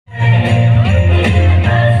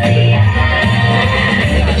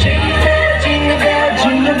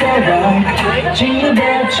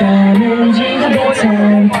challenging the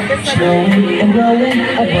time, snowing and blowing,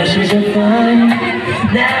 our buses are fun.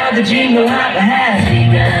 Now the jingle hop has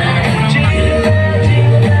begun. Jingle bell,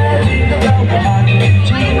 jingle bell, jingle bell,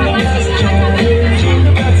 jingle bells, chiming,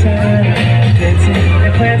 jingle bell time. Dancing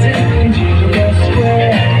and prancing in Jingle Bell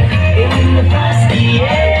Square, in the frosty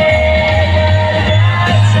air.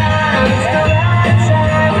 It's the right time.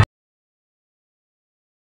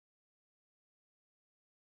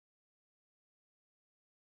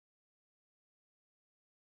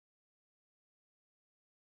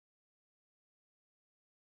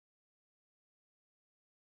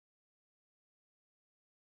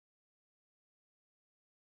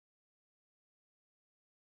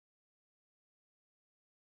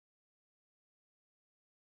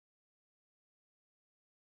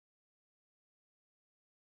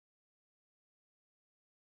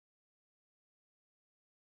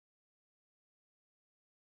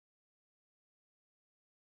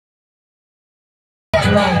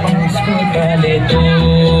 पहले तो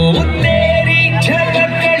तेरी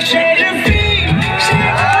झलक शर्फी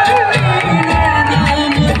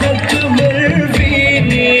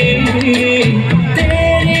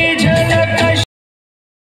तेरी झलक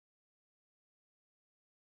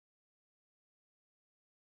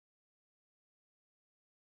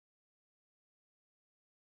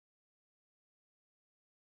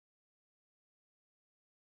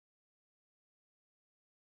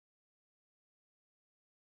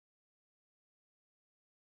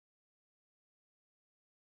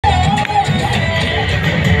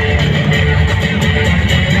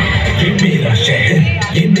मेरा शहर,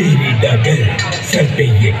 ये मेरी डगर, सर पे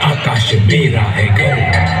ये आकाश मेरा है घर।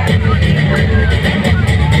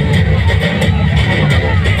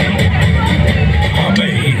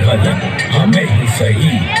 हमें ही गलत, हमें ही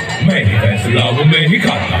सही, मैं ही फैसला हूँ, मैं ही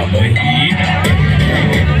खाता वही।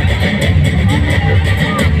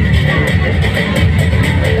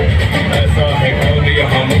 ऐसा है कौन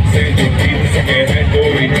यहाँ मुझसे जो जीत सके है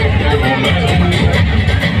कोई,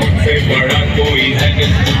 मुझसे बड़ा कोई है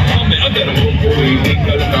हमें अगर वो कोई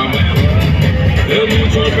निकलता मैं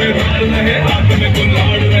मुझों पे राड़ रहे, हाथ में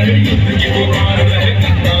गुलाड़ रहे, युद्ध की पुकार रहे,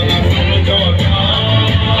 कितना ना समझौता।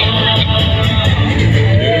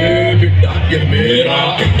 ये बेटा ये मेरा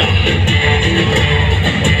बेटा,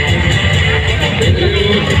 ये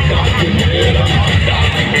बेटा ये मेरा बेटा,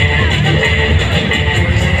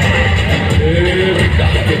 ये बेटा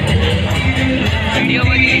ये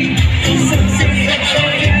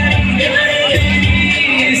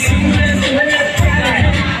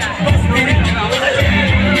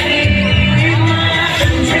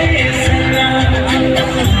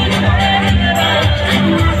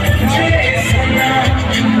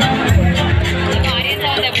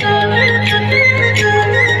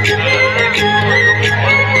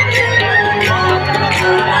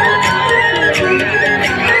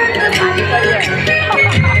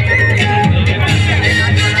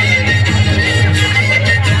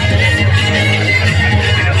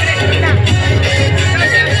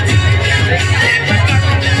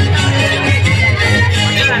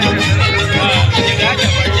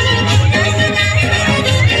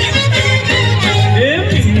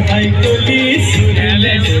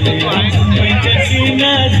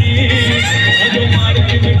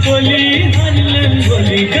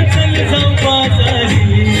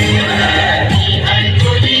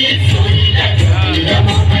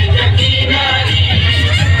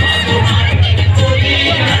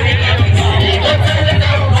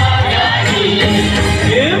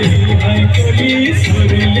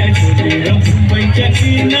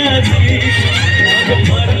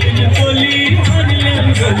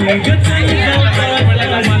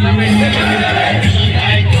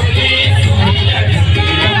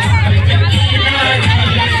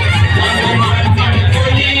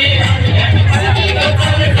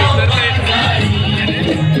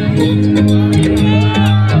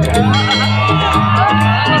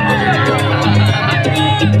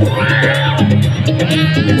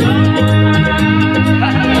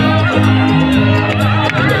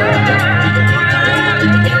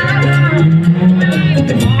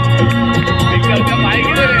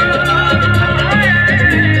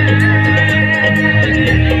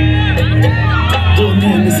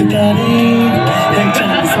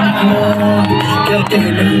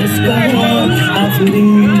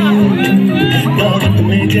दावत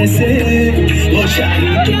में जैसे वो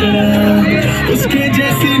शाही टुकड़ा, उसके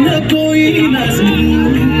जैसी न कोई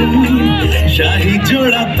नाज़नीन। शाही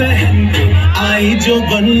जोड़ा पहन के आई जो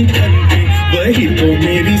बंधन के, वही तो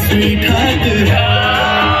मेरी स्वीट हार्ट है।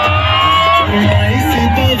 इसी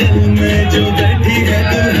बगल में जो बैठी है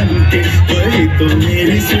दुल्हन के, वही तो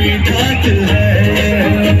मेरी स्वीट हार्ट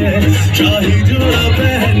है।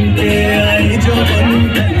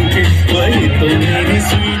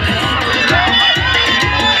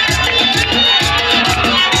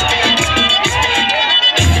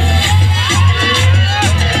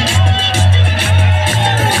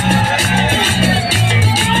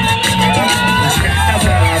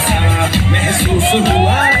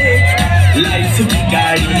 हुआ है लाइफ की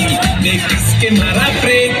गाड़ी ने किसके मारा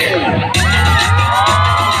ब्रेक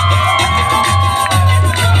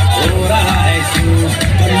हो रहा है क्यों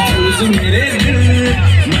कंफ्यूज मेरे दिल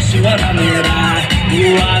मशवरा मेरा तू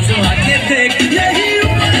आजमा के देख यही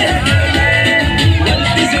उम्र है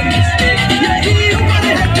गलती से मिस्टेक यही उम्र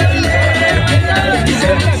है गलती से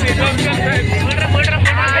mistake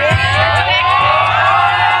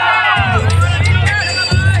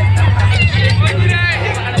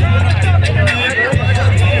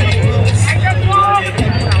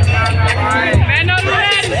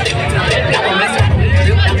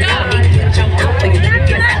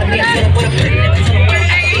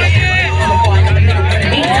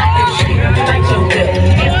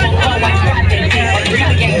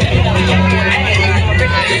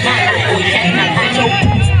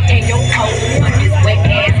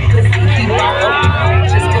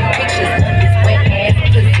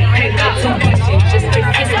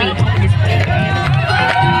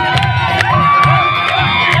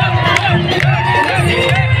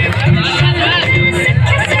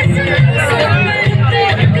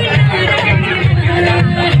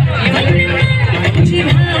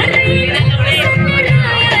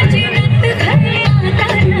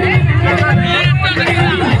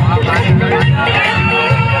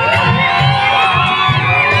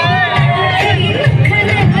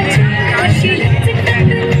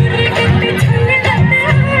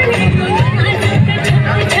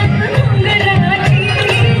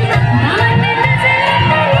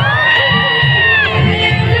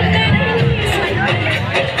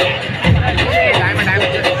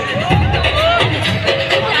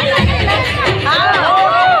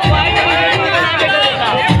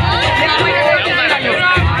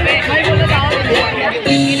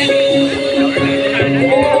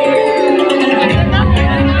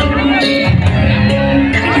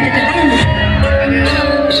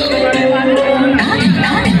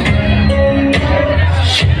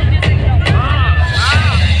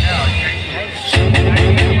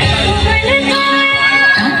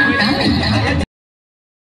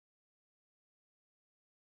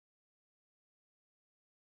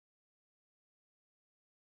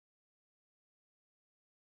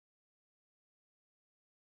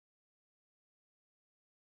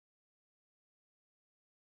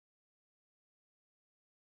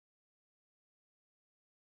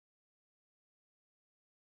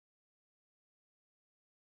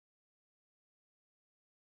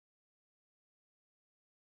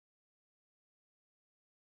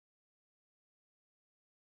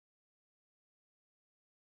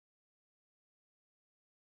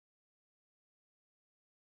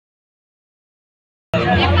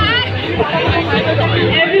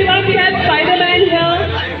Everyone, we have Spider-Man here.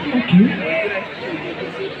 Okay.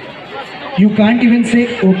 You can't even say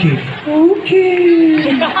okay. Okay.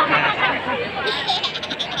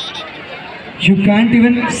 You can't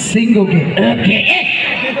even sing okay. Okay.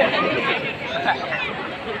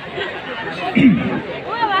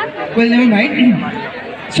 Well, never mind.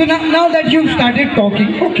 So now that you've started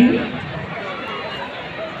talking, okay.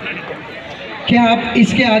 क्या आप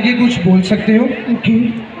इसके आगे कुछ बोल सकते हो? Okay.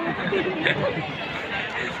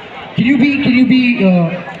 Can you be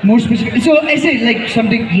more specific? So I say like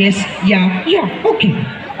something yes, yeah, okay.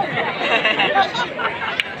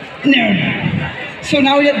 No. So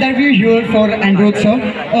now that we're here for Androtsav,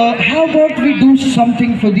 how about we do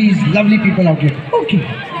something for these lovely people out here? Okay.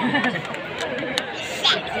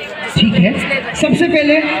 ठीक है. सबसे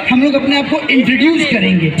पहले हम लोग अपने आप को introduce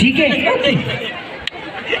करेंगे, ठीक है? Okay.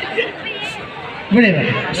 Whatever.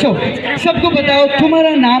 So सबको बताओ तुम्हारा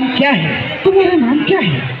नाम क्या है? तुम्हारा नाम क्या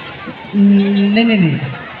है? नहीं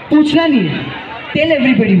पूछना नहीं है. Tell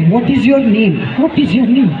everybody what is your name. What is your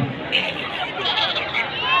name?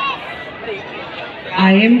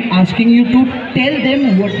 I am asking you to tell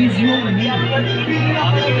them what is your name.